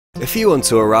If you want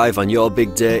to arrive on your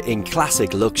big day in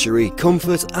classic luxury,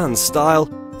 comfort and style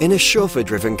in a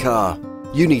chauffeur-driven car,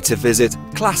 you need to visit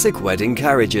Classic Wedding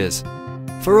Carriages.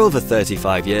 For over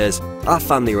 35 years, our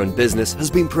family-run business has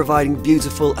been providing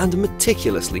beautiful and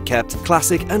meticulously kept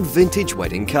classic and vintage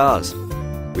wedding cars.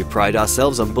 We pride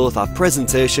ourselves on both our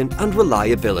presentation and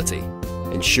reliability,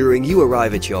 ensuring you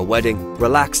arrive at your wedding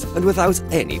relaxed and without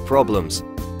any problems.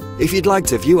 If you'd like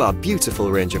to view our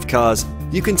beautiful range of cars,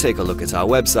 you can take a look at our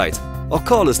website or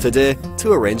call us today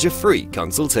to arrange a free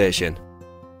consultation.